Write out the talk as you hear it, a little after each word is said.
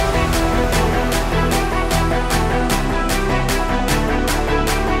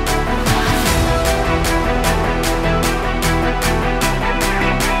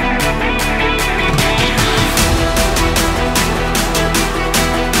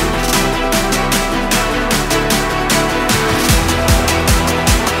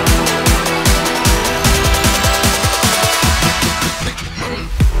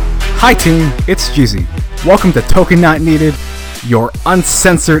Hi team, it's Jeezy. Welcome to Token Not Needed, your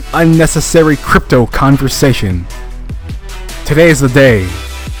uncensored, unnecessary crypto conversation. Today is the day.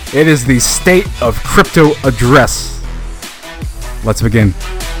 It is the State of Crypto Address. Let's begin.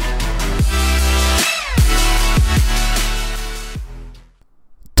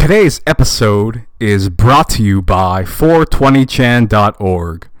 Today's episode is brought to you by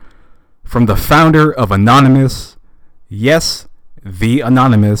 420chan.org. From the founder of Anonymous, yes, the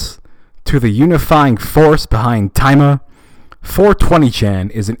Anonymous, to the unifying force behind Taima, 420chan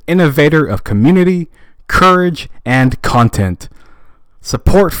is an innovator of community, courage, and content.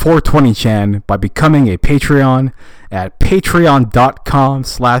 Support 420chan by becoming a Patreon at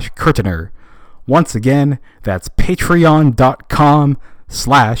patreon.com/Kurtaner. Once again, that's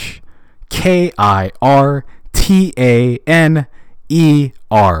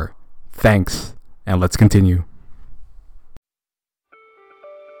patreon.com/KIRTANER. Thanks, and let's continue.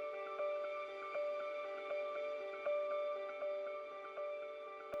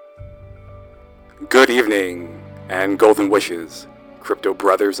 Good evening, and golden wishes, crypto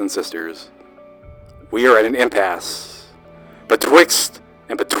brothers and sisters. We are at an impasse betwixt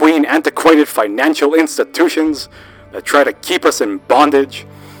and between antiquated financial institutions that try to keep us in bondage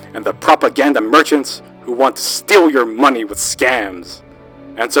and the propaganda merchants who want to steal your money with scams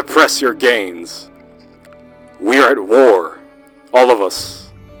and suppress your gains. We are at war, all of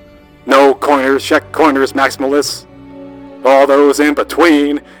us. No coiners, check coiners, maximalists, all those in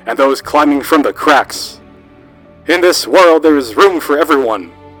between and those climbing from the cracks. In this world there is room for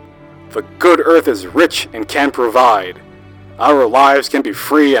everyone. The good earth is rich and can provide. Our lives can be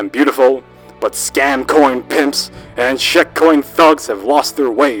free and beautiful, but scam coin pimps and check coin thugs have lost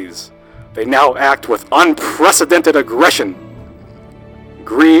their ways. They now act with unprecedented aggression.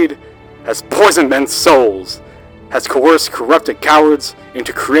 Greed has poisoned men's souls, has coerced corrupted cowards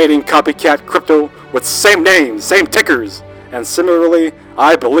into creating copycat crypto with same names, same tickers, and similarly,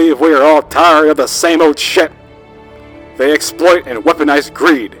 I believe we are all tired of the same old shit. They exploit and weaponize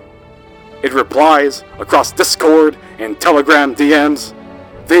greed. It replies across Discord and Telegram DMs.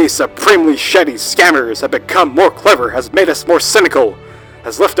 These supremely shady scammers have become more clever, has made us more cynical,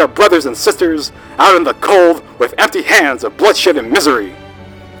 has left our brothers and sisters out in the cold with empty hands of bloodshed and misery.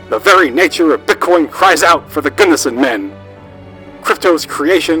 The very nature of Bitcoin cries out for the goodness in men. Crypto's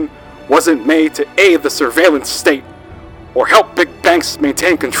creation wasn't made to aid the surveillance state or help big banks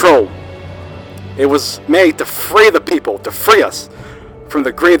maintain control. It was made to free the people, to free us from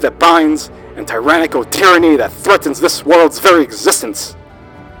the greed that binds and tyrannical tyranny that threatens this world's very existence.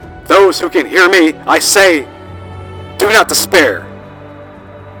 Those who can hear me, I say, do not despair.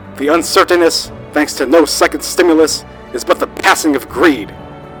 The uncertainness, thanks to no second stimulus, is but the passing of greed.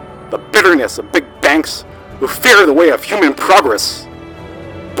 The bitterness of big banks who fear the way of human progress.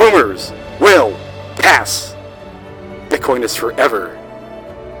 Boomers will pass. Bitcoin is forever.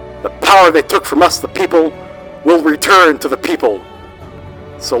 The power they took from us, the people, will return to the people.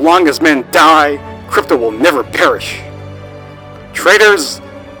 So long as men die, crypto will never perish. Traders,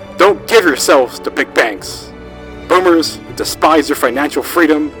 don't give yourselves to big banks. Boomers who despise your financial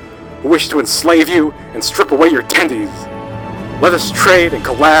freedom, who wish to enslave you and strip away your tendies. Let us trade and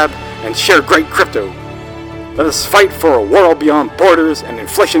collab and share great crypto. Let us fight for a world beyond borders and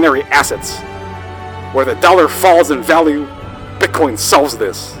inflationary assets. Where the dollar falls in value, Bitcoin solves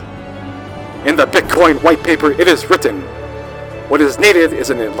this. In the Bitcoin white paper, it is written, what is needed is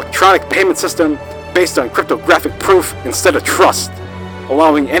an electronic payment system based on cryptographic proof instead of trust,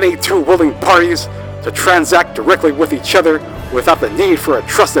 allowing any two willing parties to transact directly with each other without the need for a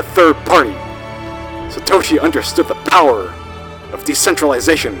trusted third party. Satoshi understood the power of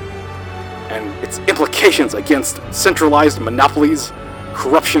decentralization and its implications against centralized monopolies,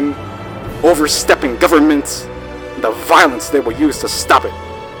 corruption, overstepping governments, and the violence they will use to stop it.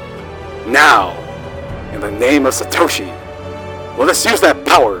 Now, in the name of Satoshi, let us use that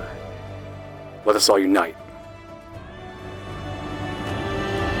power. Let us all unite.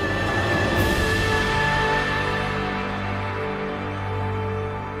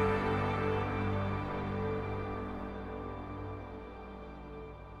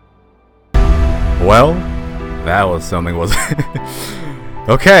 Well, that was something, wasn't it?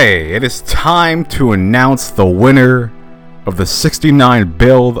 Okay, it is time to announce the winner of the 69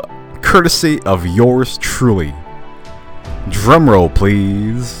 build, courtesy of yours truly. Drumroll,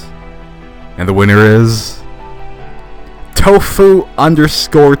 please. And the winner is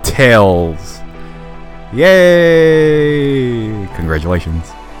Tofu_Tails. Yay!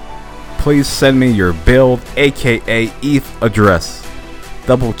 Congratulations. Please send me your build, aka ETH address.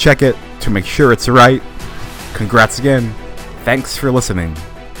 Double check it to make sure it's right. Congrats again. Thanks for listening.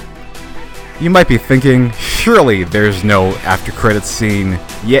 You might be thinking, surely there's no after credits scene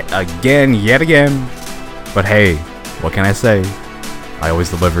yet again. But hey, what can I say? I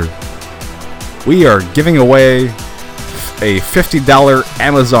always deliver. We are giving away a $50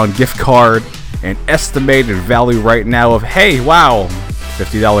 Amazon gift card, an estimated value right now of, hey, wow,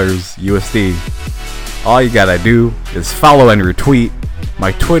 $50 USD. All you gotta do is follow and retweet.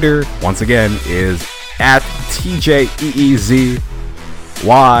 My Twitter, once again, is at TJEEZ.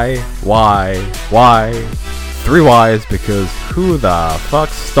 Why? 3 Y's, because who the fuck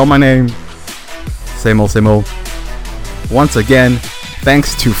stole my name? Same old. Once again,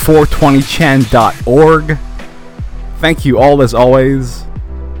 thanks to 420chan.org. Thank you all as always.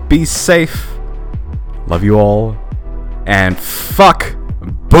 Be safe. Love you all. And fuck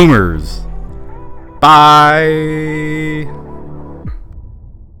boomers. Bye.